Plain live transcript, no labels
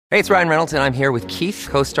Hey, it's Ryan Reynolds, and I'm here with Keith,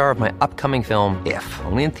 co-star of my upcoming film, If,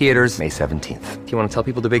 only in theaters May 17th. Do you want to tell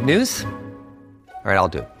people the big news? All right, I'll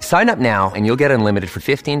do it. Sign up now and you'll get unlimited for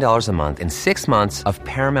 $15 a month and 6 months of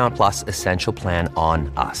Paramount Plus Essential Plan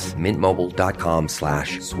on us.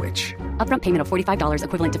 MintMobile.com/switch. Upfront payment of $45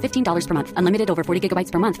 equivalent to $15 per month. Unlimited over 40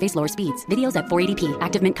 gigabytes per month. Face lower speeds. Videos at 480p.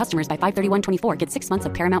 Active Mint customers by 531.24 get 6 months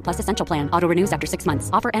of Paramount Plus Essential Plan. Auto renews after 6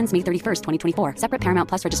 months. Offer ends May 31st, 2024. Separate Paramount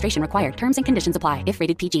Plus registration required. Terms and conditions apply if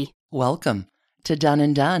rated PG. Welcome to Done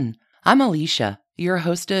and Done. I'm Alicia, your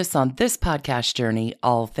hostess on this podcast journey,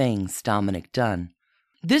 all things Dominick Dunne.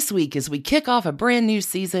 This week, as we kick off a brand new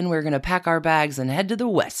season, we're going to pack our bags and head to the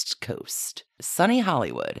West Coast, sunny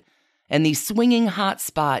Hollywood, and the swinging hot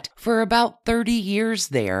spot for about 30 years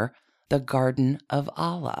there, the Garden of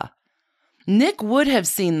Allah. Nick would have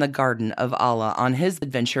seen the Garden of Allah on his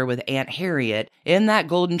adventure with Aunt Harriet in that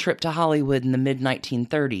golden trip to Hollywood in the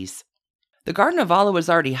mid-1930s. The Garden of Allah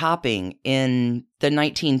was already hopping in the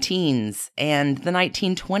 19-teens and the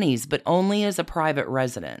 1920s, but only as a private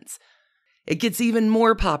residence. It gets even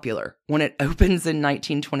more popular when it opens in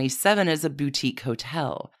 1927 as a boutique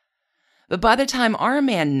hotel. But by the time our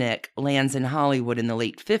man Nick lands in Hollywood in the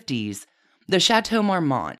late 50s, the Chateau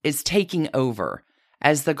Marmont is taking over,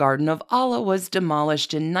 as the Garden of Allah was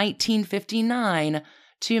demolished in 1959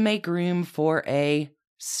 to make room for a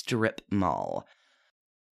strip mall.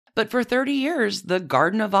 But for 30 years, the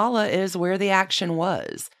Garden of Allah is where the action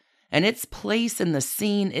was, and its place in the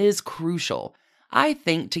scene is crucial, I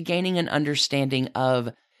think, to gaining an understanding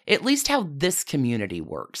of at least how this community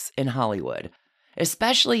works in Hollywood,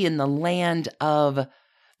 especially in the land of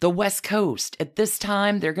the West Coast. At this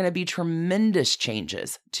time, there are going to be tremendous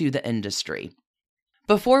changes to the industry.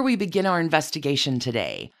 Before we begin our investigation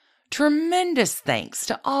today, tremendous thanks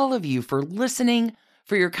to all of you for listening,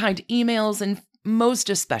 for your kind emails, and most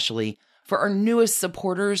especially for our newest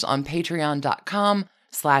supporters on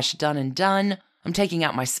patreon.com/doneanddone. I'm taking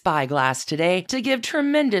out my spyglass today to give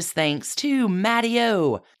tremendous thanks to Matty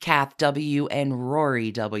O, Kath W, and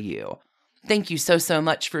Rory W. Thank you so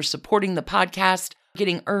much for supporting the podcast,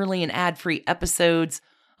 getting early and ad-free episodes,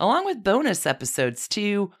 along with bonus episodes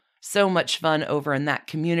too. So much fun over in that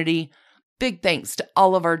community. Big thanks to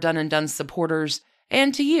all of our Done and Done supporters,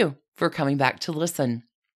 and to you for coming back to listen.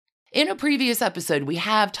 In a previous episode, we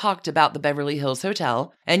have talked about the Beverly Hills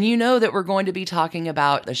Hotel, and you know that we're going to be talking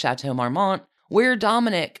about the Chateau Marmont, where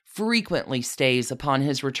Dominick frequently stays upon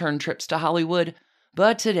his return trips to Hollywood.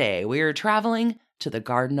 But today, we are traveling to the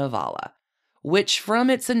Garden of Allah, which from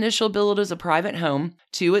its initial build as a private home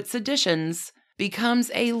to its additions becomes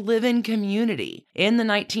a live-in community in the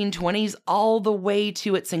 1920s all the way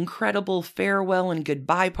to its incredible farewell and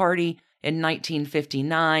goodbye party in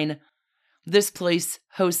 1959. This place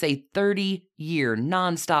hosts a 30-year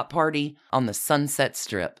nonstop party on the Sunset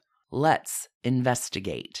Strip. Let's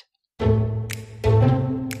investigate.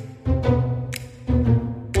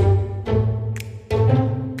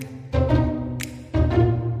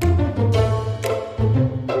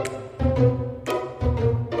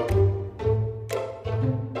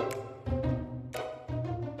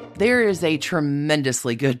 There is a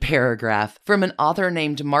tremendously good paragraph from an author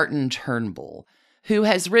named Martin Turnbull, who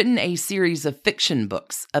has written a series of fiction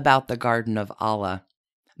books about the Garden of Allah.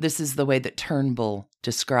 This is the way that Turnbull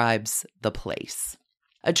describes the place.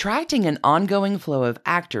 Attracting an ongoing flow of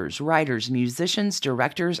actors, writers, musicians,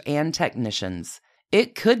 directors, and technicians,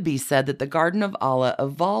 it could be said that the Garden of Allah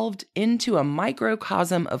evolved into a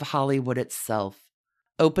microcosm of Hollywood itself.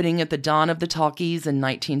 Opening at the dawn of the talkies in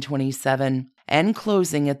 1927 and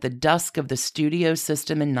closing at the dusk of the studio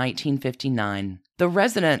system in 1959, the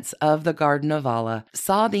residents of the Garden of Allah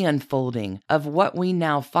saw the unfolding of what we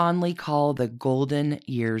now fondly call the golden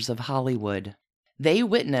years of Hollywood. They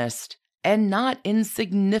witnessed, and not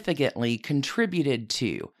insignificantly contributed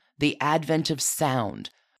to, the advent of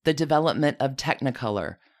sound, the development of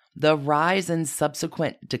Technicolor, the rise and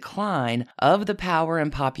subsequent decline of the power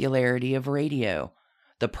and popularity of radio,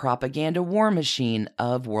 the propaganda war machine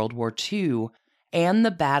of World War II, and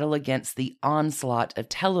the battle against the onslaught of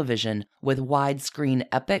television with widescreen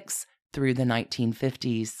epics through the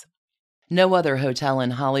 1950s. No other hotel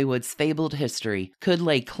in Hollywood's fabled history could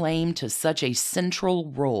lay claim to such a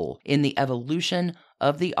central role in the evolution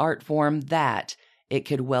of the art form that, it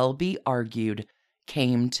could well be argued,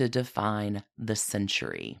 came to define the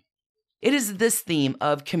century. It is this theme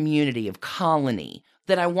of community, of colony,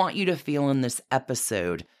 that I want you to feel in this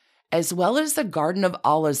episode, as well as the Garden of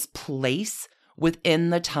Allah's place within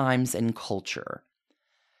the times and culture.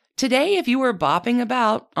 Today, if you were bopping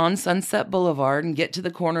about on Sunset Boulevard and get to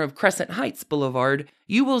the corner of Crescent Heights Boulevard,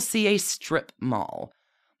 you will see a strip mall.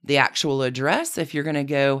 The actual address, if you're going to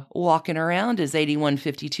go walking around, is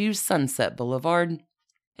 8152 Sunset Boulevard.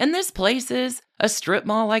 And this place is a strip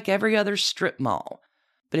mall like every other strip mall.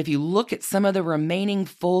 But if you look at some of the remaining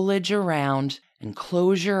foliage around and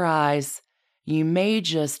close your eyes, you may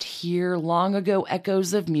just hear long ago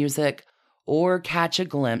echoes of music or catch a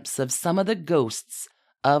glimpse of some of the ghosts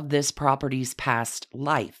of this property's past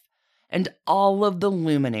life and all of the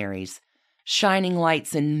luminaries, shining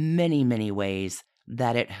lights in many, many ways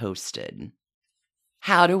that it hosted.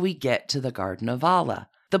 How do we get to the Garden of Allah?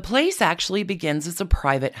 The place actually begins as a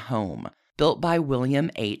private home built by William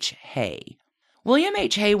H. Hay. William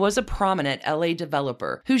H. Hay was a prominent LA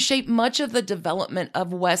developer who shaped much of the development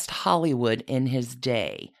of West Hollywood in his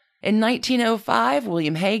day. In 1905,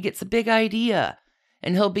 William Hay gets a big idea,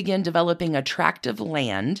 and he'll begin developing a tract of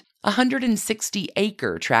land, a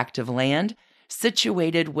 160-acre tract of land,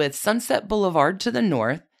 situated with Sunset Boulevard to the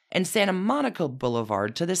north and Santa Monica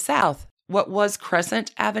Boulevard to the south. What was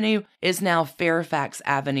Crescent Avenue is now Fairfax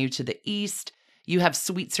Avenue to the east. You have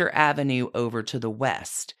Sweetser Avenue over to the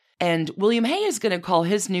west. And William Hay is going to call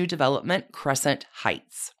his new development Crescent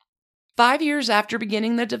Heights. 5 years after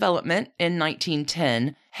beginning the development, in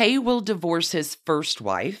 1910, Hay will divorce his first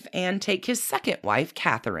wife and take his second wife,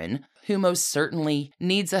 Catherine, who most certainly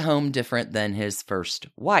needs a home different than his first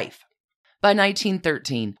wife. By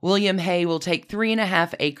 1913, William Hay will take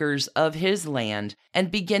 3.5 acres of his land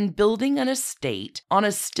and begin building an estate on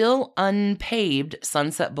a still unpaved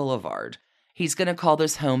Sunset Boulevard. He's going to call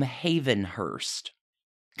this home Havenhurst.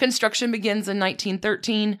 Construction begins in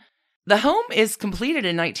 1913. The home is completed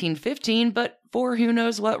in 1915, but for who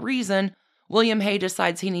knows what reason, William Hay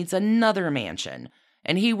decides he needs another mansion,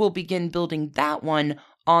 and he will begin building that one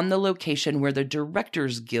on the location where the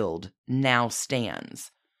Directors Guild now stands.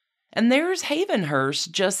 And there's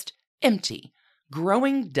Havenhurst just empty,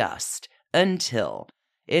 growing dust, until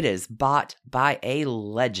it is bought by a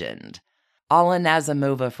legend. Alla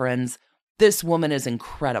Nazimova, friends. This woman is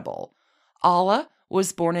incredible. Alla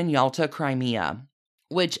was born in Yalta, Crimea,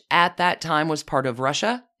 which at that time was part of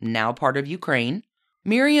Russia, now part of Ukraine.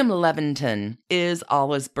 Miriam Levinton is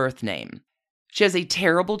Alla's birth name. She has a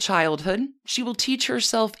terrible childhood. She will teach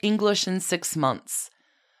herself English in 6 months.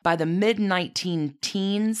 By the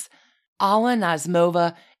mid-19-teens, Alla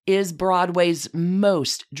Nazimova is Broadway's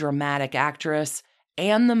most dramatic actress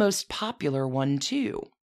and the most popular one, too.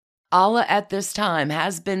 Alla at this time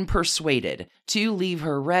has been persuaded to leave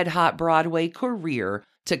her red-hot Broadway career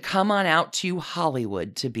to come on out to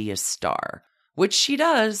Hollywood to be a star, which she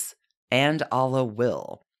does, and Alla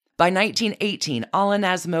will. By 1918, Alla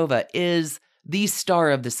Nazimova is the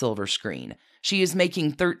star of the silver screen. She is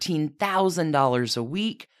making $13,000 a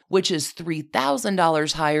week, which is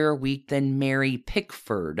 $3,000 higher a week than Mary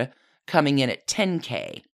Pickford, coming in at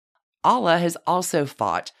 $10K. Alla has also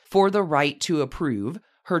fought for the right to approve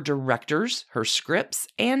her directors, her scripts,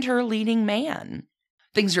 and her leading man.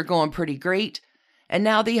 Things are going pretty great, and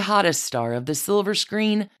now the hottest star of the silver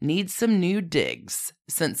screen needs some new digs,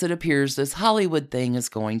 since it appears this Hollywood thing is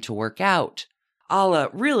going to work out. Alla,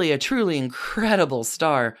 really a truly incredible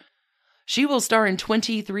star. She will star in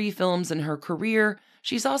 23 films in her career.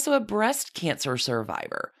 She's also a breast cancer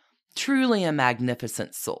survivor. Truly a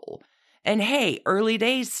magnificent soul. And hey, early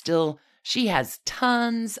days still, she has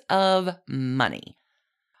tons of money.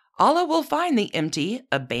 Alla will find the empty,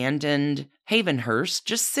 abandoned Havenhurst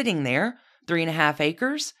just sitting there, 3.5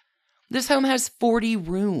 acres. This home has 40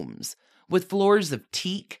 rooms, with floors of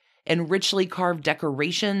teak and richly carved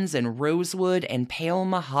decorations in rosewood and pale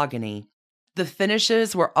mahogany. The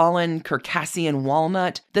finishes were all in Circassian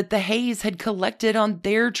walnut that the Hays had collected on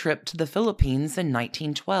their trip to the Philippines in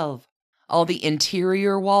 1912. All the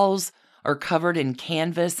interior walls are covered in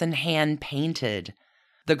canvas and hand-painted.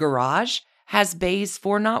 The garage has bays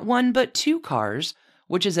for not 1 but 2 cars,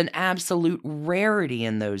 which is an absolute rarity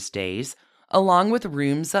in those days, along with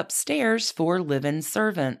rooms upstairs for live-in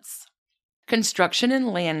servants. Construction and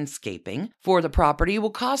landscaping for the property will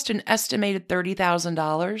cost an estimated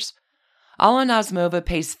 $30,000. Alla Nazimova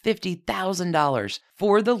pays $50,000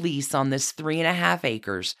 for the lease on this 3.5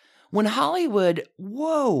 acres, when Hollywood,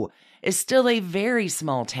 is still a very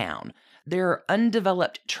small town. There are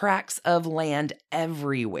undeveloped tracts of land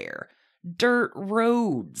everywhere, dirt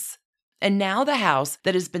roads. And now the house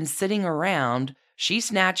that has been sitting around, she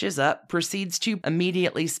snatches up, proceeds to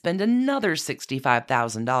immediately spend another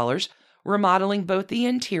 $65,000 remodeling both the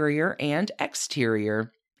interior and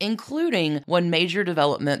exterior, including one major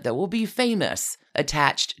development that will be famous,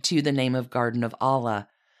 attached to the name of Garden of Allah.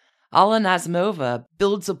 Alla Nazimova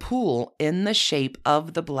builds a pool in the shape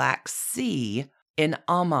of the Black Sea in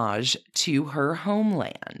homage to her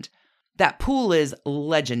homeland. That pool is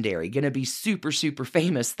legendary, going to be super, super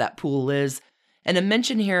famous, that pool is. And a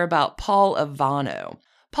mention here about Paul Ivano.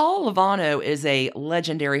 Paul Ivano is a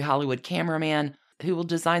legendary Hollywood cameraman who will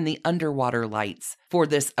design the underwater lights for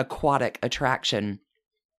this aquatic attraction.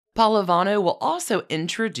 Paul Ivano will also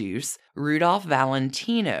introduce Rudolph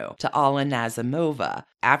Valentino to Alla Nazimova,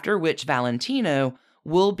 after which Valentino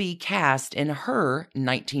will be cast in her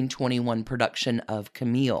 1921 production of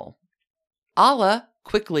Camille. Alla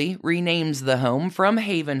quickly renames the home from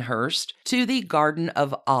Havenhurst to the Garden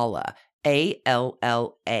of Alla,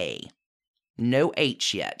 A-L-L-A. No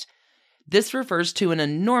H yet. This refers to an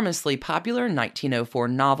enormously popular 1904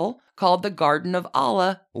 novel called The Garden of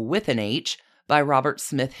Alla, with an H, by Robert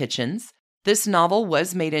Smith Hitchens. This novel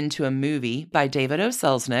was made into a movie by David O.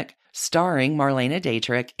 Selznick, starring Marlene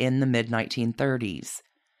Dietrich in the mid-1930s.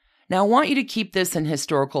 Now, I want you to keep this in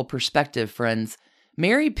historical perspective, friends.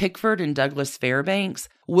 Mary Pickford and Douglas Fairbanks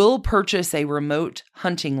will purchase a remote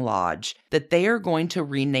hunting lodge that they are going to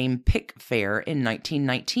rename Pickfair in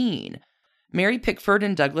 1919. Mary Pickford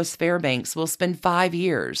and Douglas Fairbanks will spend 5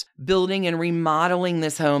 years building and remodeling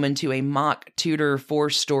this home into a mock Tudor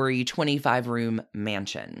 4-story, 25-room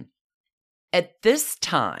mansion. At this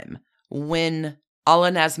time, when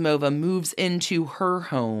Alla Nazimova moves into her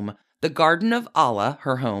home, the Garden of Alla,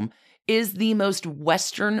 her home, is the most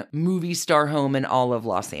Western movie star home in all of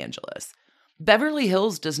Los Angeles. Beverly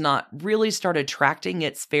Hills does not really start attracting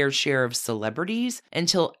its fair share of celebrities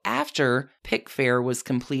until after Pickfair was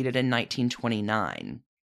completed in 1929.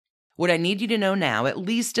 What I need you to know now, at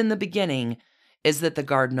least in the beginning, is that the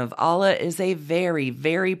Garden of Alla is a very,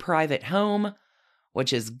 very private home,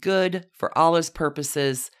 which is good for Alla's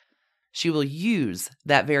purposes. She will use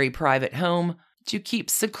that very private home to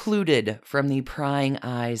keep secluded from the prying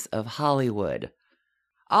eyes of Hollywood.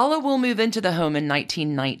 Alla will move into the home in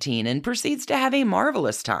 1919 and proceeds to have a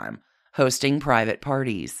marvelous time hosting private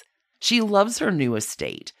parties. She loves her new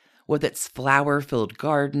estate, with its flower-filled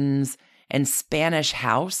gardens and Spanish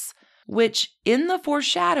house, which, in the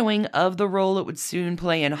foreshadowing of the role it would soon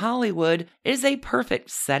play in Hollywood, is a perfect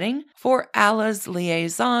setting for Alla's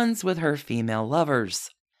liaisons with her female lovers.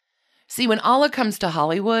 See, when Alla comes to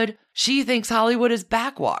Hollywood, she thinks Hollywood is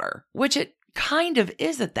backwater, which it kind of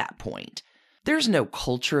is at that point. There's no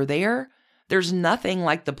culture there. There's nothing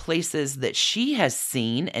like the places that she has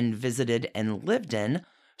seen and visited and lived in.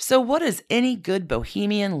 So what does any good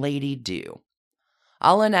bohemian lady do?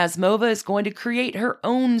 Alla Nazimova is going to create her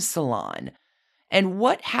own salon. And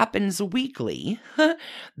what happens weekly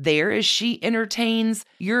there is she entertains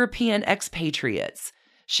European expatriates.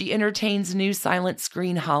 She entertains New Silent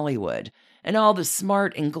Screen Hollywood and all the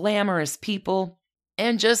smart and glamorous people.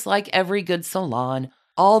 And just like every good salon,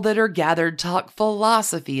 all that are gathered talk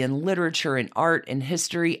philosophy and literature and art and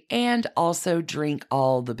history, and also drink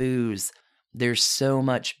all the booze. There's so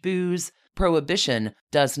much booze, prohibition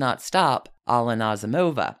does not stop Alla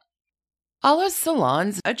Nazimova. Alla's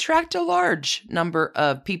salons attract a large number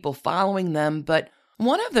of people following them, but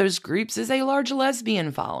one of those groups is a large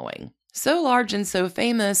lesbian following. So large and so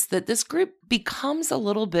famous that this group becomes a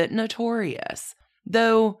little bit notorious.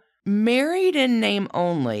 Though married in name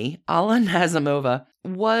only, Alla Nazimova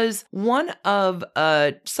was one of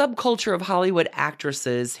a subculture of Hollywood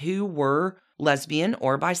actresses who were lesbian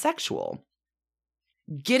or bisexual.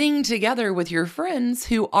 Getting together with your friends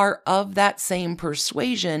who are of that same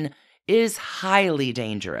persuasion is highly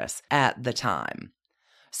dangerous at the time.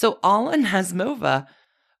 So Alla Nazimova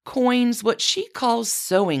coins what she calls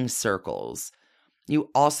sewing circles. You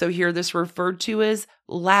also hear this referred to as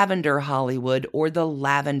Lavender Hollywood or the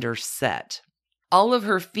Lavender Set. All of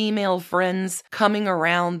her female friends coming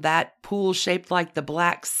around that pool shaped like the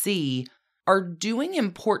Black Sea are doing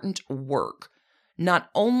important work, not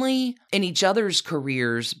only in each other's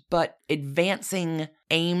careers, but advancing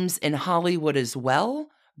aims in Hollywood as well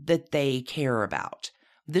that they care about.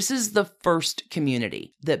 This is the first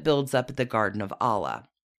community that builds up at the Garden of Alla.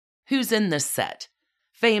 Who's in this set?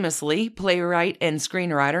 Famously, playwright and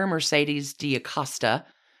screenwriter Mercedes D'Acosta.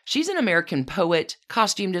 She's an American poet,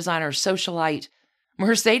 costume designer, socialite.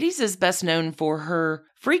 Mercedes is best known for her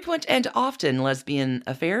frequent and often lesbian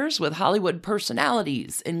affairs with Hollywood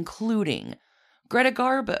personalities, including Greta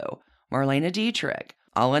Garbo, Marlene Dietrich,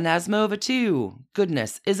 Alla Nazimova too,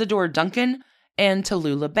 goodness, Isadora Duncan, and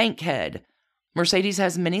Tallulah Bankhead. Mercedes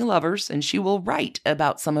has many lovers, and she will write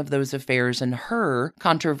about some of those affairs in her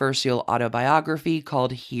controversial autobiography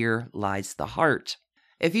called Here Lies the Heart.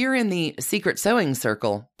 If you're in the secret sewing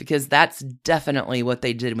circle, because that's definitely what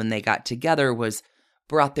they did when they got together, was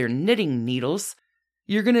brought their knitting needles,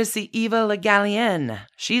 you're going to see Eva Le Gallienne.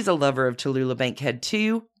 She's a lover of Tallulah Bankhead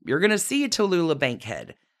too. You're going to see Tallulah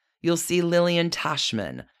Bankhead. You'll see Lillian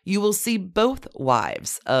Tashman. You will see both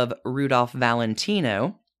wives of Rudolph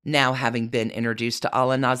Valentino, now having been introduced to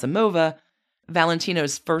Alla Nazimova,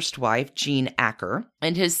 Valentino's first wife, Jean Acker,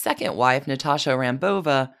 and his second wife, Natasha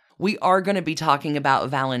Rambova. We are going to be talking about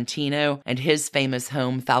Valentino and his famous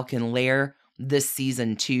home, Falcon Lair, this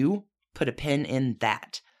season too. Put a pin in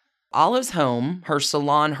that. Alla's home, her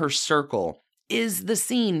salon, her circle, is the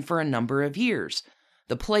scene for a number of years.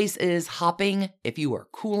 The place is hopping if you are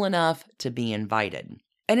cool enough to be invited.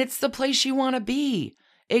 And it's the place you want to be.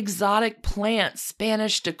 Exotic plants,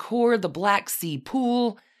 Spanish decor, the Black Sea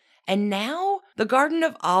pool. And now the Garden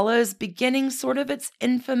of Alla is beginning sort of its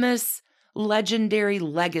infamous, legendary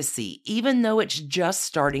legacy, even though it's just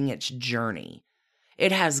starting its journey.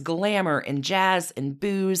 It has glamour and jazz and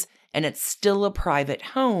booze, and it's still a private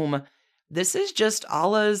home. This is just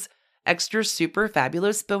Alla's extra super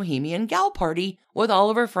fabulous bohemian gal party with all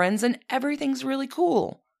of her friends, and everything's really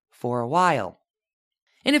cool for a while.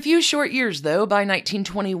 In a few short years, though, by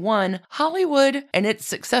 1921, Hollywood and its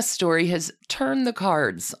success story has turned the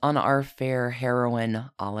cards on our fair heroine,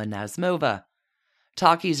 Alla Nazimova.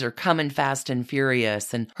 Talkies are coming fast and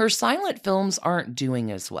furious, and her silent films aren't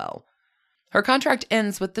doing as well. Her contract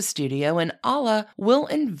ends with the studio, and Alla will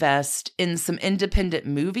invest in some independent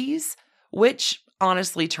movies, which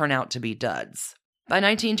honestly turn out to be duds. By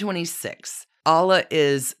 1926, Alla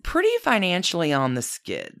is pretty financially on the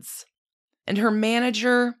skids, and her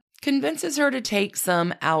manager convinces her to take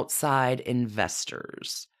some outside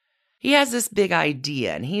investors. He has this big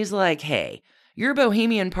idea, and he's like, hey, your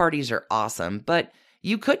bohemian parties are awesome, but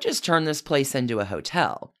you could just turn this place into a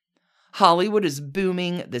hotel. Hollywood is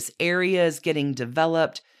booming, this area is getting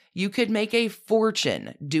developed. You could make a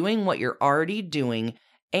fortune doing what you're already doing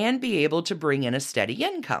and be able to bring in a steady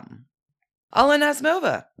income. Alla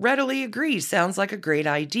Nazimova readily agrees, sounds like a great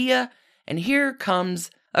idea, and here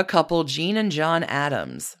comes a couple, Jean and John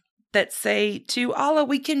Adams, that say to Alla,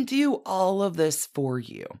 we can do all of this for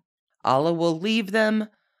you. Alla will leave them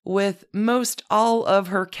with most all of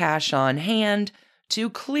her cash on hand to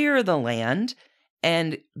clear the land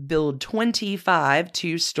and build 25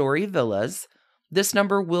 two-story villas. This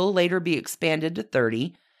number will later be expanded to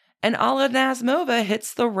 30, and Alla Nazimova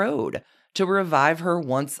hits the road to revive her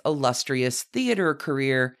once illustrious theater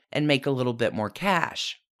career and make a little bit more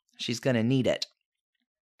cash. She's going to need it.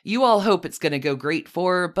 You all hope it's going to go great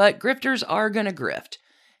for her, but grifters are going to grift.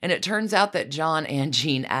 And it turns out that John and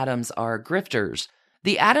Jean Adams are grifters.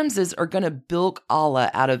 The Adamses are going to bilk Alla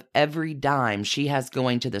out of every dime she has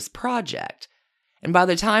going to this project. And by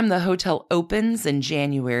the time the hotel opens in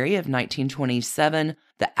January of 1927,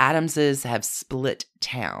 the Adamses have split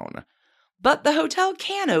town. But the hotel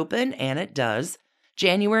can open, and it does,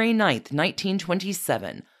 January 9th,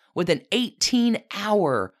 1927, with an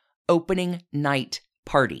 18-hour opening night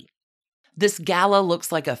party. This gala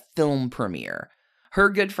looks like a film premiere. Her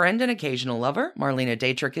good friend and occasional lover, Marlene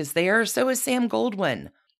Dietrich, is there, so is Sam Goldwyn.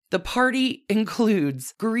 The party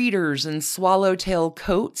includes greeters in swallowtail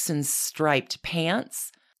coats and striped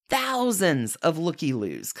pants. Thousands of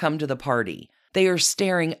looky-loos come to the party. They are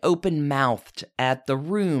staring open-mouthed at the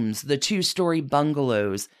rooms, the two-story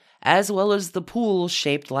bungalows, as well as the pool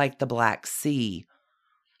shaped like the Black Sea.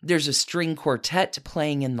 There's a string quartet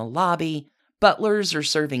playing in the lobby. Butlers are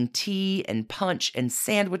serving tea and punch and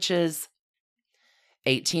sandwiches.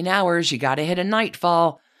 18 hours, you gotta hit a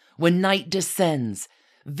nightfall. When night descends,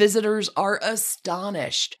 visitors are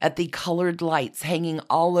astonished at the colored lights hanging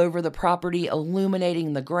all over the property,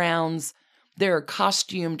 illuminating the grounds. There are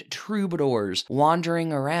costumed troubadours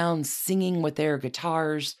wandering around, singing with their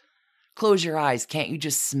guitars. Close your eyes, can't you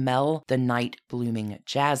just smell the night-blooming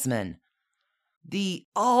jasmine? The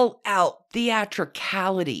all-out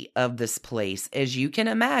theatricality of this place, as you can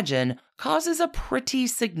imagine, causes a pretty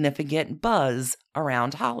significant buzz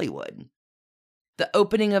around Hollywood. The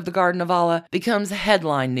opening of the Garden of Alla becomes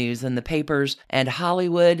headline news in the papers, and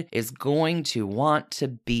Hollywood is going to want to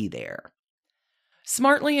be there.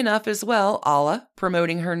 Smartly enough as well, Alla,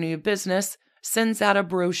 promoting her new business, sends out a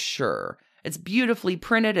brochure. It's beautifully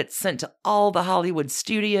printed. It's sent to all the Hollywood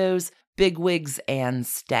studios, bigwigs, and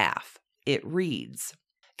staff. It reads,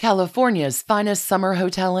 California's finest summer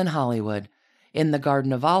hotel in Hollywood. In the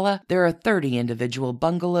Garden of Alla, there are 30 individual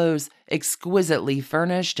bungalows, exquisitely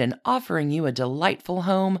furnished and offering you a delightful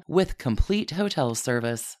home with complete hotel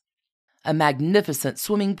service. A magnificent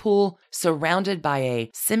swimming pool surrounded by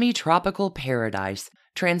a semi-tropical paradise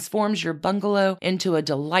transforms your bungalow into a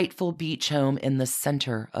delightful beach home in the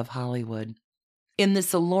center of Hollywood. In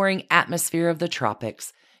this alluring atmosphere of the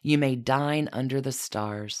tropics, you may dine under the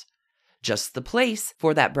stars. Just the place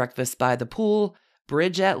for that breakfast by the pool,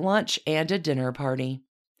 bridge at lunch, and a dinner party.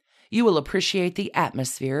 you will appreciate the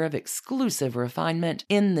atmosphere of exclusive refinement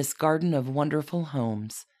in this garden of wonderful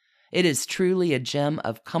homes. It is truly a gem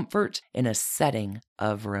of comfort in a setting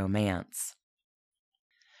of romance.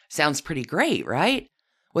 Sounds pretty great, right?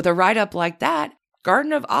 With a write-up like that,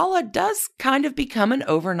 Garden of Allah does kind of become an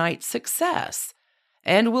overnight success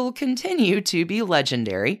and will continue to be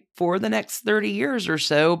legendary for the next 30 years or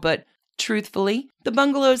so, but truthfully, the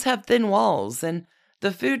bungalows have thin walls and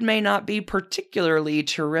the food may not be particularly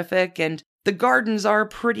terrific, and the gardens are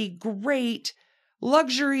pretty great.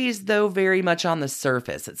 Luxuries, though, very much on the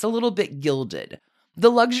surface. It's a little bit gilded. The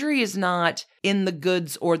luxury is not in the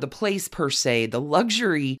goods or the place per se. The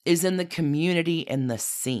luxury is in the community and the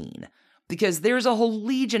scene. Because there's a whole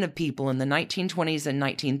legion of people in the 1920s and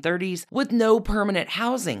 1930s with no permanent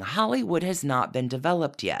housing. Hollywood has not been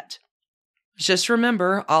developed yet. Just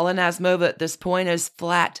remember, Alla Nazmova at this point is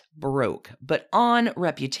flat broke, but on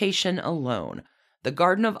reputation alone. The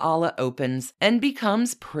Garden of Allah opens and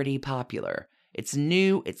becomes pretty popular. It's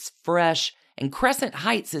new, it's fresh, and Crescent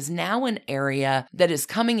Heights is now an area that is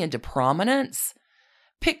coming into prominence.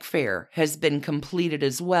 Pickfair has been completed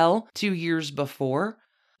as well 2 years before.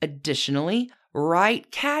 Additionally,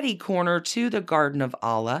 right catty-corner to the Garden of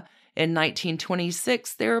Allah, in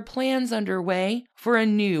 1926, there are plans underway for a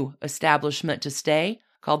new establishment to stay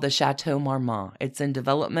called the Chateau Marmont. It's in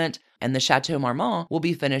development, and the Chateau Marmont will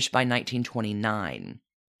be finished by 1929.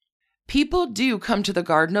 People do come to the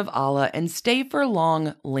Garden of Allah and stay for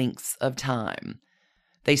long lengths of time.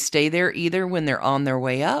 They stay there either when they're on their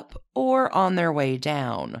way up or on their way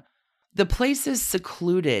down. The place is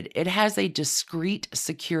secluded. It has a discreet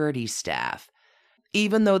security staff.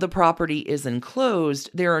 Even though the property is enclosed,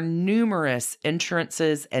 there are numerous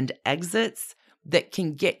entrances and exits that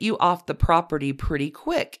can get you off the property pretty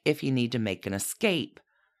quick if you need to make an escape.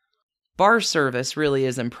 Bar service really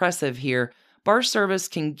is impressive here. Bar service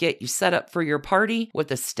can get you set up for your party with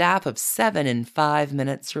a staff of 7 in 5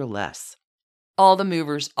 minutes or less. All the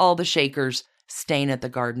movers, all the shakers, staying at the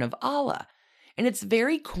Garden of Allah. And it's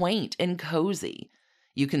very quaint and cozy.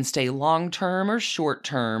 You can stay long-term or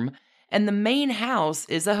short-term, and the main house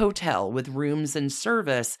is a hotel with rooms and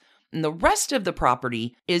service, and the rest of the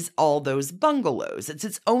property is all those bungalows. It's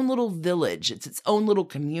its own little village. It's its own little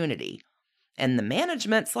community. And the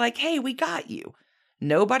management's like, hey, we got you.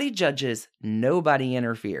 Nobody judges. Nobody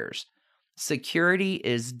interferes. Security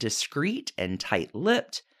is discreet and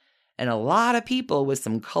tight-lipped, and a lot of people with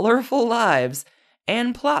some colorful lives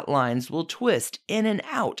and plot lines will twist in and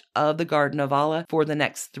out of the Garden of Allah for the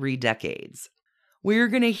next 3 decades. We're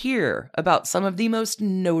going to hear about some of the most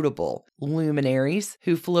notable luminaries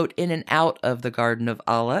who float in and out of the Garden of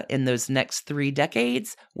Allah in those next 3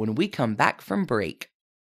 decades when we come back from break.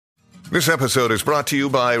 This episode is brought to you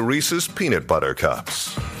by Reese's Peanut Butter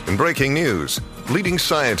Cups. In breaking news, leading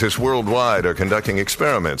scientists worldwide are conducting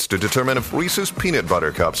experiments to determine if Reese's Peanut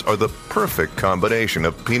Butter Cups are the perfect combination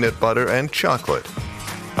of peanut butter and chocolate.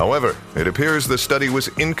 However, it appears the study was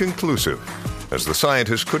inconclusive, as the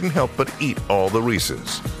scientists couldn't help but eat all the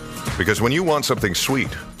Reese's. Because when you want something sweet,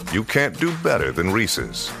 you can't do better than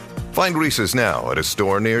Reese's. Find Reese's now at a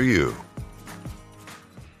store near you.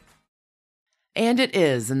 And it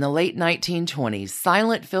is in the late 1920s,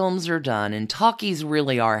 silent films are done and talkies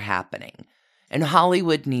really are happening. And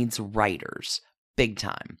Hollywood needs writers, big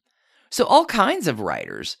time. So all kinds of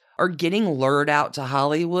writers are getting lured out to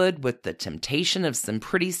Hollywood with the temptation of some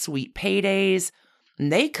pretty sweet paydays.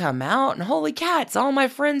 And they come out and holy cats, all my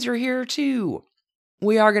friends are here too.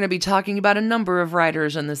 We are going to be talking about a number of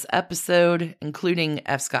writers in this episode, including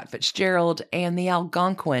F. Scott Fitzgerald and the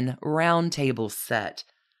Algonquin Round Table set.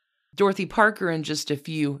 Dorothy Parker, in just a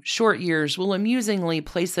few short years, will amusingly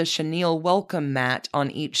place a chenille welcome mat on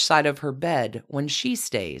each side of her bed when she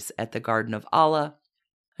stays at the Garden of Allah.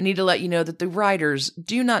 I need to let you know that the writers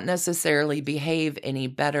do not necessarily behave any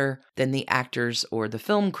better than the actors or the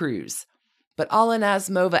film crews. But Alla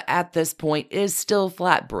Nazmova at this point is still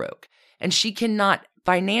flat broke, and she cannot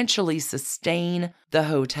financially sustain the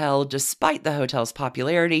hotel despite the hotel's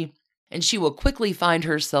popularity, and she will quickly find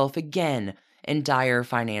herself again in dire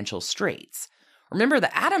financial straits. Remember,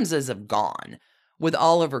 the Adamses have gone. With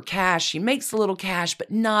all of her cash, she makes a little cash,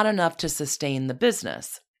 but not enough to sustain the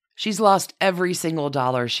business. She's lost every single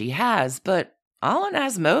dollar she has, but Alla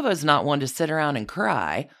Nazmova is not one to sit around and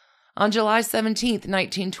cry. On July 17th,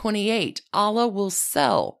 1928, Alla will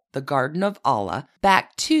sell the Garden of Allah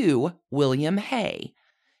back to William Hay.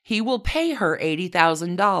 He will pay her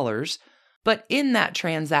 $80,000, but in that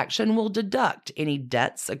transaction will deduct any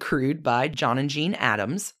debts accrued by John and Jean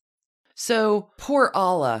Adams. So poor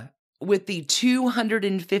Alla, with the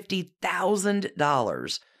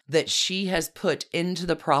 $250,000, that she has put into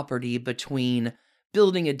the property between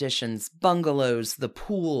building additions, bungalows, the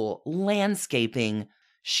pool, landscaping,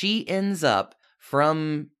 she ends up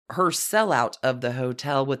from her sellout of the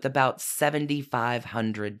hotel with about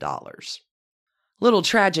 $7,500. Little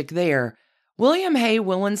tragic there. William Hay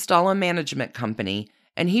will install a management company,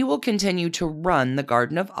 and he will continue to run the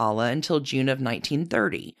Garden of Allah until June of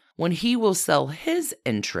 1930, when he will sell his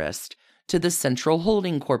interest to the Central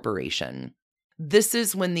Holding Corporation. This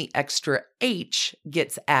is when the extra H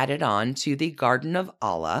gets added on to the Garden of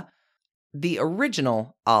Allah. The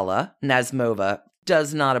original Allah, Nazmova,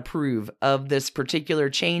 does not approve of this particular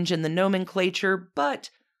change in the nomenclature, but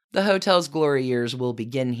the hotel's glory years will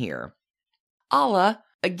begin here. Allah,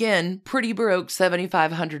 again, pretty broke,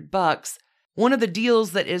 $7,500. One of the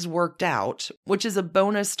deals that is worked out, which is a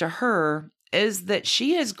bonus to her, is that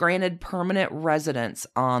she is granted permanent residence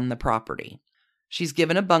on the property. She's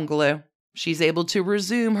given a bungalow. She's able to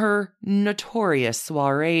resume her notorious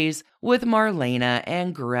soirees with Marlena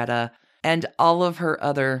and Greta and all of her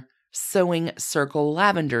other Sewing Circle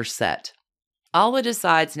Lavender set. Allah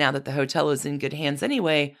decides now that the hotel is in good hands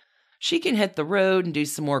anyway, she can hit the road and do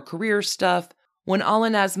some more career stuff. When Alla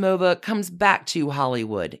Nazmova comes back to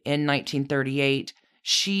Hollywood in 1938,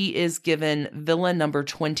 she is given Villa number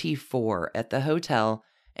 24 at the hotel,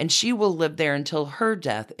 and she will live there until her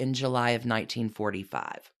death in July of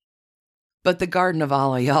 1945. But the Garden of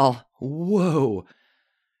Allah, y'all, whoa,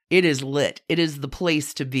 it is lit. It is the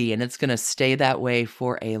place to be, and it's going to stay that way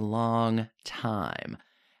for a long time.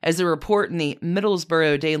 As a report in the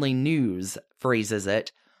Middlesbrough Daily News phrases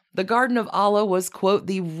it, the Garden of Allah was, quote,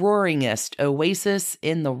 the roaringest oasis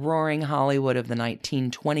in the roaring Hollywood of the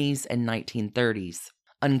 1920s and 1930s,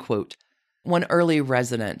 unquote. One early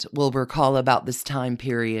resident will recall about this time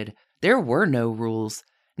period, there were no rules.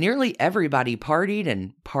 Nearly everybody partied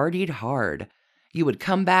and partied hard. You would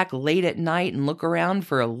come back late at night and look around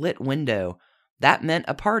for a lit window. That meant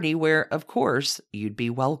a party where, of course, you'd be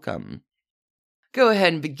welcome. Go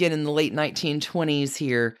ahead and begin in the late 1920s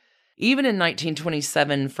here. Even in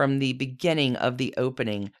 1927, from the beginning of the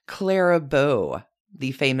opening, Clara Bow,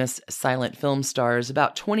 the famous silent film star, is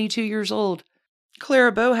about 22 years old.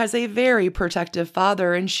 Clara Bow has a very protective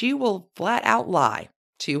father, and she will flat out lie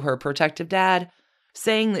to her protective dad,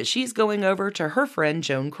 saying that she's going over to her friend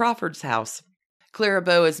Joan Crawford's house. Clara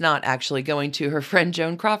Bow is not actually going to her friend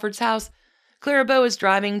Joan Crawford's house. Clara Bow is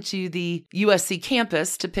driving to the USC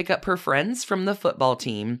campus to pick up her friends from the football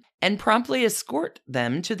team and promptly escort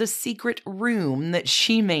them to the secret room that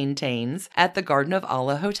she maintains at the Garden of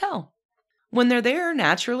Allah Hotel. When they're there,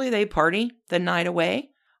 naturally, they party the night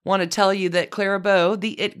away. Want to tell you that Clara Bow,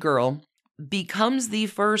 the it girl, becomes the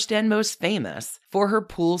first and most famous for her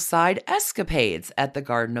poolside escapades at the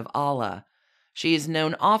Garden of Allah. She is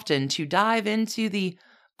known often to dive into the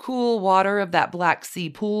cool water of that Black Sea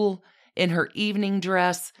pool in her evening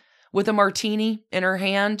dress with a martini in her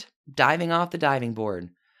hand, diving off the diving board.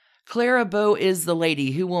 Clara Bow is the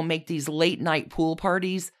lady who will make these late-night pool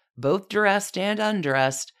parties, both dressed and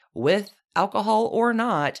undressed, with alcohol or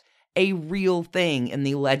not, a real thing in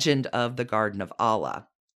the legend of the Garden of Allah.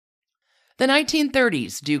 The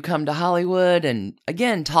 1930s do come to Hollywood, and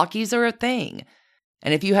again, talkies are a thing.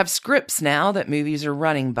 And if you have scripts now that movies are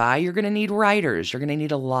running by, you're going to need writers. You're going to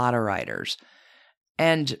need a lot of writers.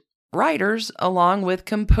 And writers, along with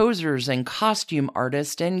composers and costume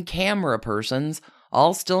artists and camera persons,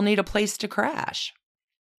 all still need a place to crash.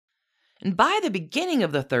 And by the beginning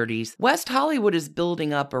of the 30s, West Hollywood is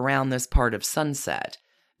building up around this part of Sunset.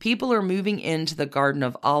 People are moving into the Garden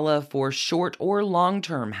of Allah for short or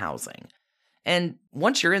long-term housing. And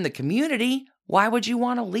once you're in the community, why would you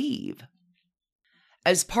want to leave?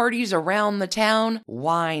 As parties around the town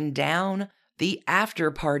wind down, the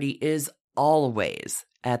after party is always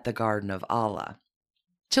at the Garden of Allah.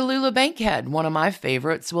 Tallulah Bankhead, one of my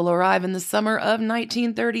favorites, will arrive in the summer of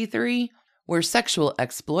 1933, where sexual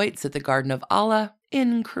exploits at the Garden of Allah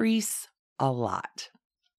increase a lot.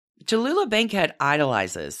 Tallulah Bankhead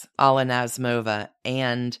idolizes Alla Nazmova,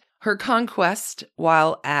 and her conquest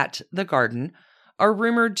while at the garden are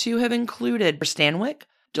rumored to have included Stanwyck,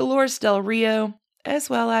 Dolores Del Rio,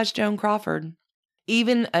 as well as Joan Crawford.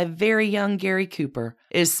 Even a very young Gary Cooper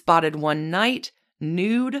is spotted one night,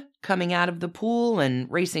 nude, coming out of the pool and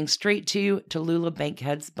racing straight to Tallulah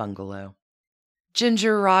Bankhead's bungalow.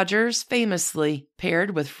 Ginger Rogers famously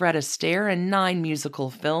paired with Fred Astaire in 9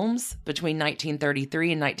 musical films between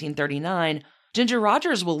 1933 and 1939. Ginger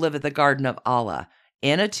Rogers will live at the Garden of Allah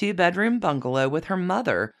in a 2-bedroom bungalow with her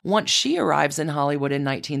mother once she arrives in Hollywood in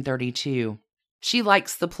 1932. She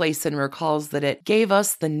likes the place and recalls that it gave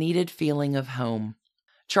us the needed feeling of home.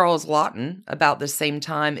 Charles Laughton, about the same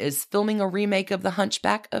time, is filming a remake of The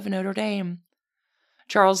Hunchback of Notre Dame.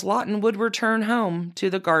 Charles Laughton would return home to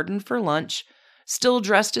the garden for lunch, still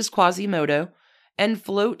dressed as Quasimodo, and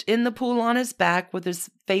float in the pool on his back with his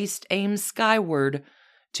face aimed skyward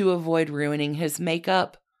to avoid ruining his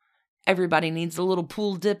makeup. Everybody needs a little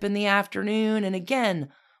pool dip in the afternoon, and again,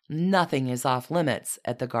 nothing is off limits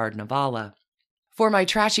at the Garden of Allah. For my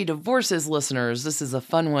Trashy Divorces listeners, this is a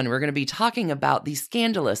fun one. We're going to be talking about the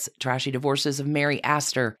scandalous trashy divorces of Mary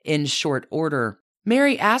Astor in short order.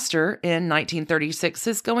 Mary Astor in 1936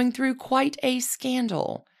 is going through quite a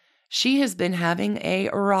scandal. She has been having a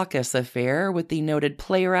raucous affair with the noted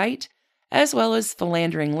playwright, as well as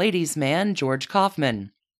philandering ladies' man George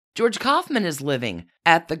Kaufman. George Kaufman is living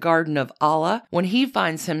at the Garden of Allah when he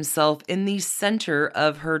finds himself in the center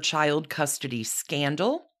of her child custody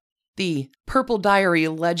scandal. The Purple Diary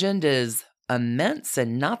legend is immense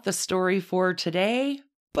and not the story for today.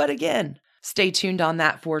 But again, stay tuned on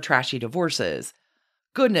that for Trashy Divorces.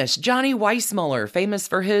 Goodness, Johnny Weissmuller, famous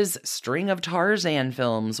for his string of Tarzan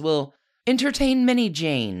films, will entertain many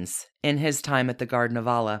Janes in his time at the Garden of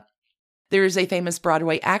Allah. There is a famous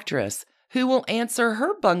Broadway actress who will answer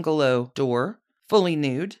her bungalow door fully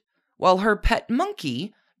nude, while her pet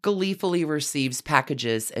monkey gleefully receives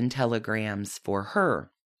packages and telegrams for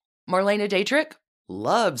her. Marlene Dietrich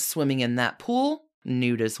loves swimming in that pool,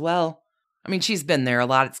 nude as well. I mean, she's been there a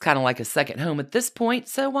lot. It's kind of like a second home at this point,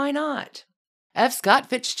 so why not? F. Scott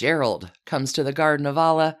Fitzgerald comes to the Garden of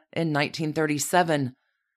Allah in 1937.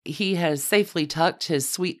 He has safely tucked his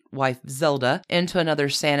sweet wife Zelda into another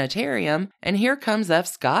sanitarium, and here comes F.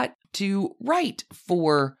 Scott to write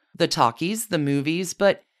for the talkies, the movies,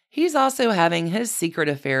 but he's also having his secret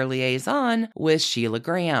affair liaison with Sheila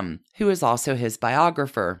Graham, who is also his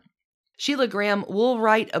biographer. Sheila Graham will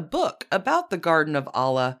write a book about the Garden of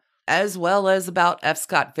Allah, as well as about F.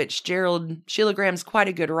 Scott Fitzgerald. Sheila Graham's quite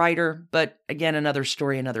a good writer, but again, another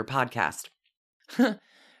story, another podcast.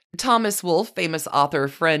 Thomas Wolfe, famous author,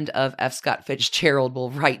 friend of F. Scott Fitzgerald,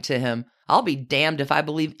 will write to him, "I'll be damned if I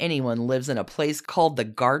believe anyone lives in a place called the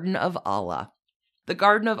Garden of Allah." The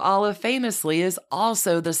Garden of Allah famously is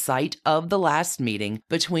also the site of the last meeting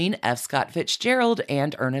between F. Scott Fitzgerald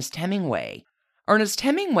and Ernest Hemingway. Ernest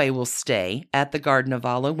Hemingway will stay at the Garden of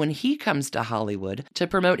Allah when he comes to Hollywood to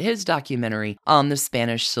promote his documentary on the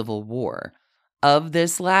Spanish Civil War. Of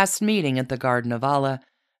this last meeting at the Garden of Allah,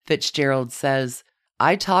 Fitzgerald says,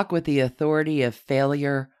 "I talk with the authority of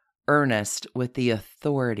failure, Ernest with the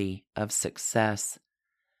authority of success.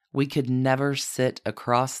 We could never sit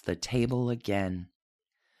across the table again."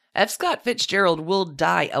 F. Scott Fitzgerald will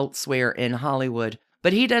die elsewhere in Hollywood,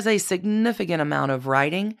 but he does a significant amount of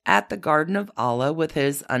writing at the Garden of Allah with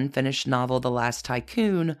his unfinished novel, The Last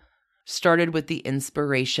Tycoon, started with the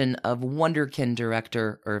inspiration of wunderkind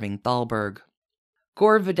director Irving Thalberg.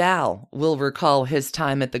 Gore Vidal will recall his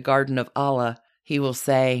time at the Garden of Allah. He will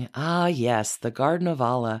say, "Ah, yes, the Garden of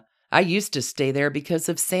Allah. I used to stay there because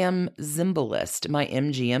of Sam Zimbalist, my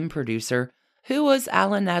MGM producer, who was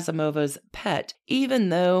Alan Nazimova's pet, even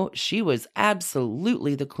though she was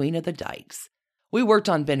absolutely the queen of the dikes. We worked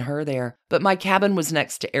on Ben-Hur there, but my cabin was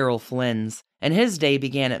next to Errol Flynn's, and his day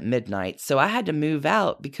began at midnight, so I had to move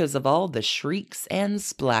out because of all the shrieks and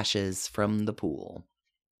splashes from the pool."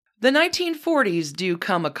 The 1940s do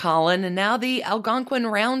come a-callin', and now the Algonquin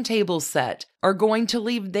Round Table set are going to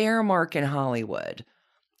leave their mark in Hollywood.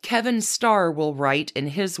 Kevin Starr will write in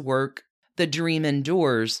his work, The Dream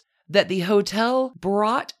Endures, that the hotel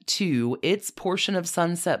brought to its portion of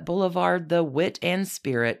Sunset Boulevard the wit and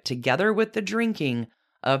spirit, together with the drinking,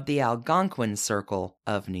 of the Algonquin Circle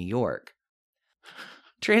of New York.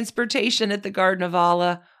 Transportation at the Garden of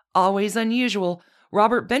Allah, always unusual.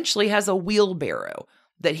 Robert Benchley has a wheelbarrow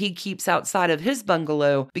that he keeps outside of his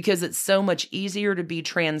bungalow because it's so much easier to be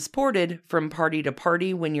transported from party to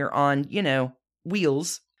party when you're on,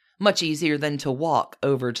 wheels. Much easier than to walk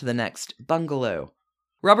over to the next bungalow.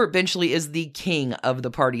 Robert Benchley is the king of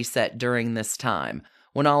the party set during this time,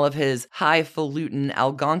 when all of his highfalutin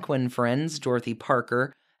Algonquin friends, Dorothy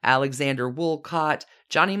Parker, Alexander Woolcott,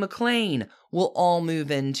 Johnny McLean, will all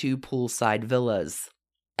move into poolside villas.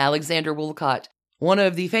 Alexander Woolcott, one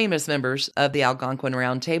of the famous members of the Algonquin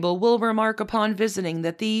Round Table, will remark upon visiting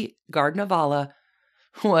that the Garden of Allah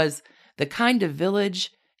was the kind of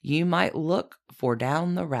village you might look for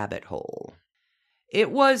down the rabbit hole. It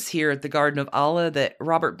was here at the Garden of Allah that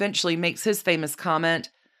Robert Benchley makes his famous comment,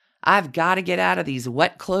 "I've got to get out of these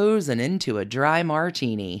wet clothes and into a dry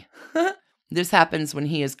martini." This happens when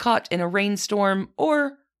he is caught in a rainstorm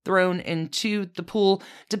or thrown into the pool,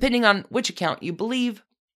 depending on which account you believe.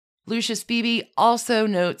 Lucius Beebe also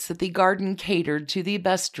notes that the garden catered to the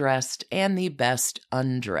best dressed and the best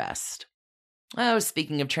undressed. Oh,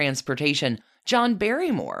 speaking of transportation, John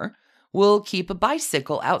Barrymore will keep a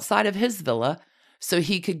bicycle outside of his villa so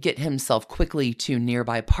he could get himself quickly to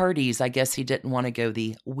nearby parties. I guess he didn't want to go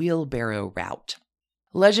the wheelbarrow route.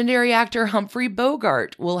 Legendary actor Humphrey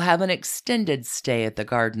Bogart will have an extended stay at the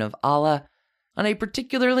Garden of Allah. On a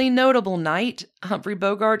particularly notable night, Humphrey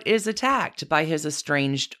Bogart is attacked by his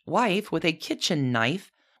estranged wife with a kitchen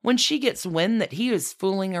knife when she gets wind that he is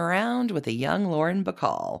fooling around with a young Lauren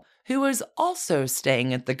Bacall, who is also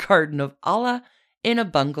staying at the Garden of Allah in a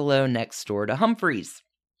bungalow next door to Humphrey's.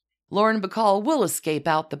 Lauren Bacall will escape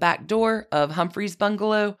out the back door of Humphrey's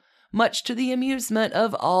bungalow, much to the amusement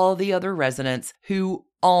of all the other residents who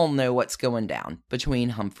all know what's going down between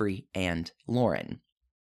Humphrey and Lauren.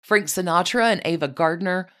 Frank Sinatra and Ava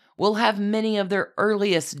Gardner will have many of their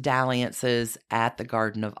earliest dalliances at the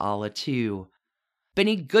Garden of Allah too.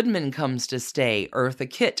 Benny Goodman comes to stay, Eartha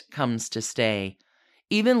Kitt comes to stay.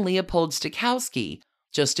 Even Leopold Stokowski,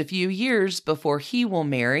 just a few years before he will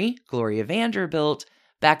marry Gloria Vanderbilt,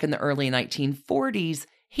 back in the early 1940s,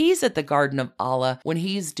 he's at the Garden of Allah when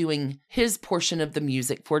he's doing his portion of the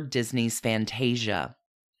music for Disney's Fantasia.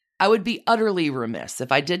 I would be utterly remiss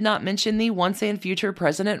if I did not mention the once and future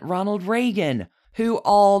President Ronald Reagan, who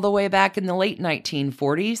all the way back in the late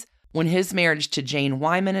 1940s, when his marriage to Jane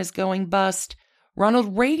Wyman is going bust,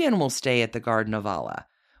 Ronald Reagan will stay at the Garden of Allah,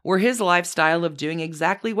 where his lifestyle of doing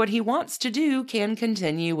exactly what he wants to do can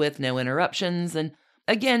continue with no interruptions and,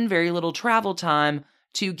 again, very little travel time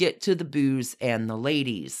to get to the booze and the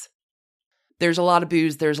ladies. There's a lot of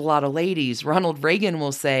booze, there's a lot of ladies. Ronald Reagan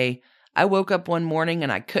will say, I woke up one morning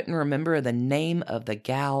and I couldn't remember the name of the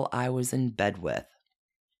gal I was in bed with.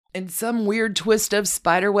 In some weird twist of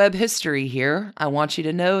spiderweb history here, I want you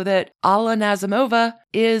to know that Alla Nazimova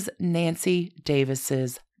is Nancy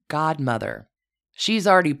Davis's godmother. She's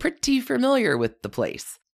already pretty familiar with the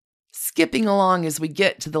place. Skipping along as we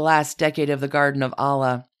get to the last decade of the Garden of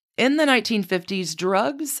Allah, in the 1950s,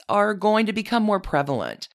 drugs are going to become more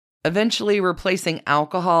prevalent, eventually replacing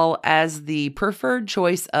alcohol as the preferred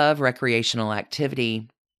choice of recreational activity.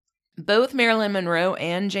 Both Marilyn Monroe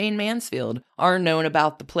and Jane Mansfield are known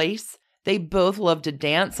about the place. They both love to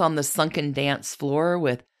dance on the sunken dance floor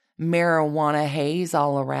with marijuana haze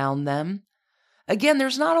all around them. Again,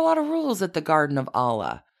 there's not a lot of rules at the Garden of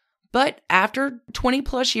Allah, but after 20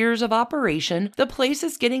 plus years of operation, the place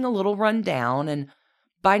is getting a little run down, and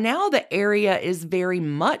by now the area is very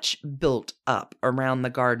much built up around the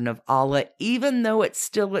Garden of Allah, even though it's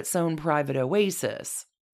still its own private oasis.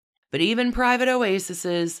 But even private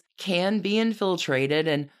oases can be infiltrated,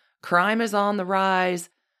 and crime is on the rise.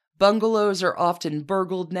 Bungalows are often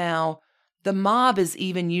burgled now. The mob is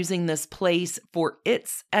even using this place for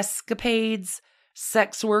its escapades.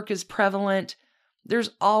 Sex work is prevalent.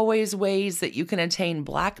 There's always ways that you can attain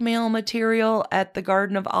blackmail material at the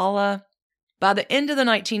Garden of Allah. By the end of the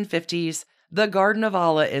 1950s, the Garden of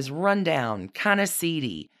Allah is run down, kind of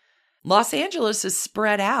seedy. Los Angeles is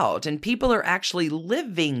spread out, and people are actually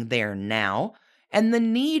living there now. And the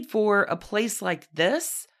need for a place like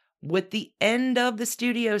this, with the end of the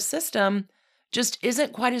studio system, just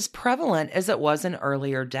isn't quite as prevalent as it was in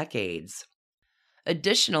earlier decades.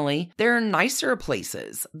 Additionally, there are nicer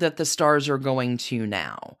places that the stars are going to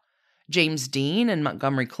now. James Dean and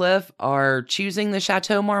Montgomery Clift are choosing the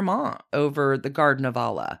Chateau Marmont over the Garden of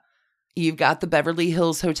Allah. You've got the Beverly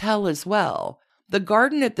Hills Hotel as well. The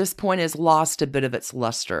garden at this point has lost a bit of its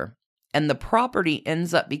luster, and the property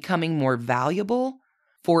ends up becoming more valuable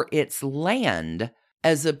for its land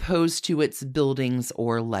as opposed to its buildings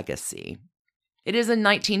or legacy. It is in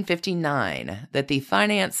 1959 that the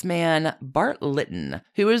finance man Bart Lytton,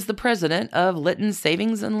 who is the president of Lytton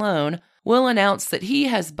Savings and Loan, will announce that he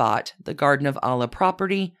has bought the Garden of Allah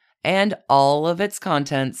property and all of its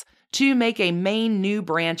contents to make a main new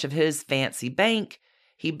branch of his fancy bank.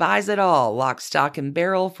 He buys it all, lock, stock, and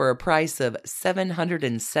barrel, for a price of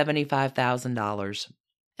 $775,000.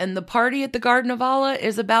 And the party at the Garden of Allah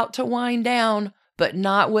is about to wind down, but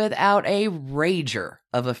not without a rager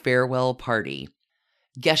of a farewell party.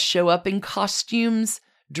 Guests show up in costumes,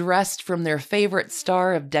 dressed from their favorite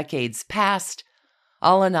star of decades past.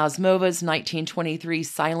 Alla Nazimova's 1923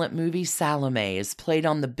 silent movie Salome is played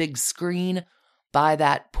on the big screen by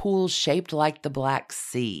that pool shaped like the Black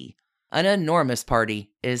Sea. An enormous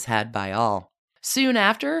party is had by all. Soon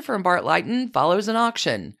after, from Bart Lytton, follows an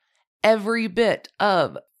auction. Every bit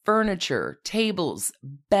of furniture, tables,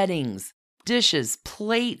 beddings, dishes,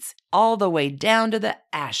 plates, all the way down to the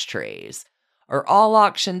ashtrays, are all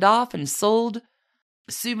auctioned off and sold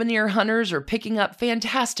Souvenir hunters are picking up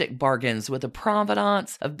fantastic bargains with the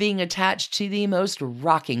provenance of being attached to the most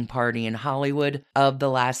rocking party in Hollywood of the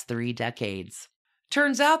last 3 decades.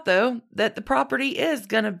 Turns out, though, that the property is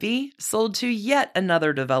going to be sold to yet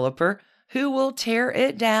another developer who will tear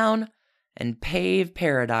it down and pave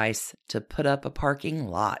paradise to put up a parking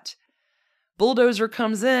lot. Bulldozer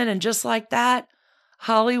comes in, and just like that,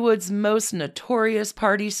 Hollywood's most notorious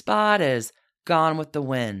party spot is gone with the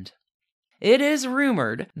wind. It is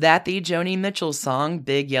rumored that the Joni Mitchell song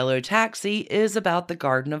Big Yellow Taxi is about the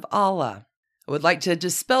Garden of Allah. I would like to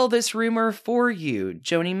dispel this rumor for you.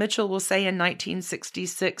 Joni Mitchell will say in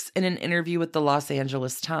 1966 in an interview with the Los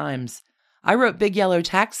Angeles Times, "I wrote Big Yellow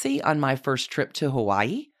Taxi on my first trip to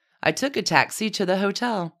Hawaii. I took a taxi to the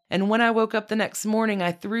hotel, and when I woke up the next morning,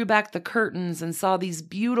 I threw back the curtains and saw these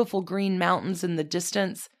beautiful green mountains in the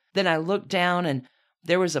distance. Then I looked down, and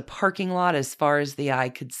there was a parking lot as far as the eye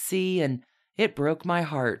could see, and it broke my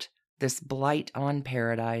heart, this blight on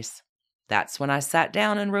paradise. That's when I sat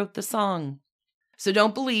down and wrote the song." So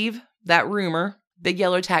don't believe that rumor. Big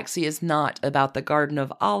Yellow Taxi is not about the Garden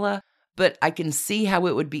of Allah, but I can see how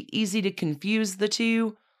it would be easy to confuse the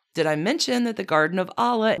two. Did I mention that the Garden of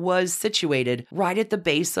Allah was situated right at the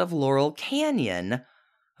base of Laurel Canyon?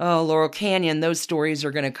 Oh, Laurel Canyon, those stories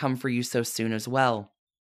are going to come for you so soon as well.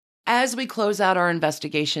 As we close out our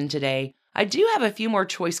investigation today, I do have a few more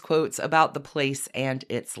choice quotes about the place and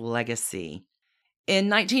its legacy. In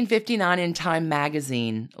 1959 in Time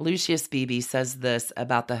magazine, Lucius Beebe says this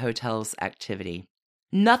about the hotel's activity.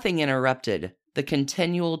 "Nothing interrupted the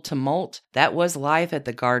continual tumult that was life at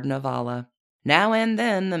the Garden of Allah. Now and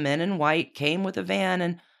then the men in white came with a van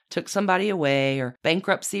and took somebody away, or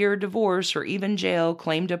bankruptcy or divorce or even jail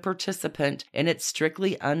claimed a participant in its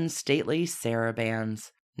strictly unstately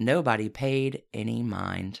sarabands. Nobody paid any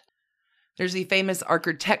mind." There's the famous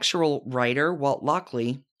architectural writer, Walt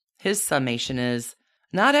Lockley. His summation is,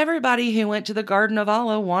 "Not everybody who went to the Garden of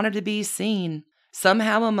Allah wanted to be seen.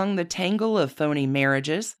 Somehow among the tangle of phony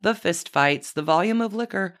marriages, the fistfights, the volume of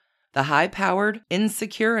liquor, the high-powered,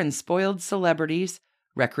 insecure, and spoiled celebrities,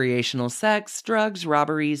 recreational sex, drugs,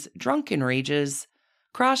 robberies, drunken rages,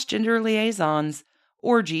 cross-gender liaisons,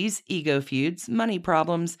 orgies, ego feuds, money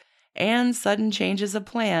problems, and sudden changes of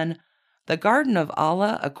plan, the Garden of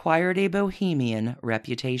Allah acquired a bohemian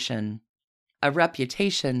reputation." A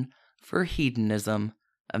reputation for hedonism.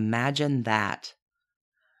 Imagine that.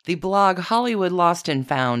 The blog Hollywood Lost and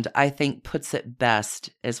Found, I think, puts it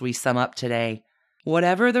best as we sum up today.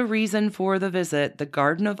 Whatever the reason for the visit, the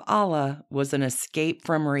Garden of Allah was an escape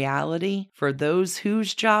from reality for those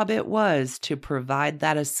whose job it was to provide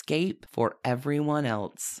that escape for everyone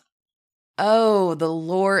else. Oh, the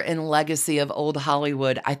lore and legacy of old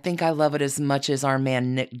Hollywood. I think I love it as much as our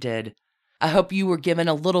man Nick did. I hope you were given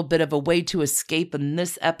a little bit of a way to escape in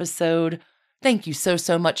this episode. Thank you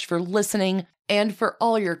so much for listening and for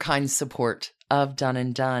all your kind support of Done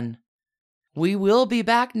and Done. We will be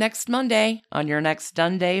back next Monday on your next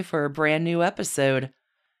Done Day for a brand new episode.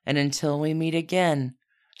 And until we meet again,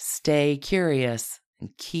 stay curious and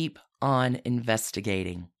keep on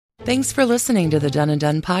investigating. Thanks for listening to the Done and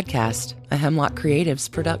Done podcast, a Hemlock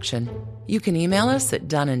Creatives production. You can email us at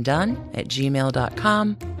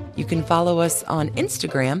doneanddone@gmail.com. You can follow us on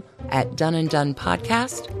Instagram at Done and Done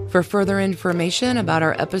Podcast. For further information about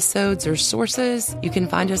our episodes or sources, you can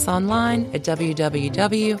find us online at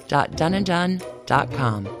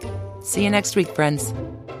www.doneanddone.com. See you next week, friends.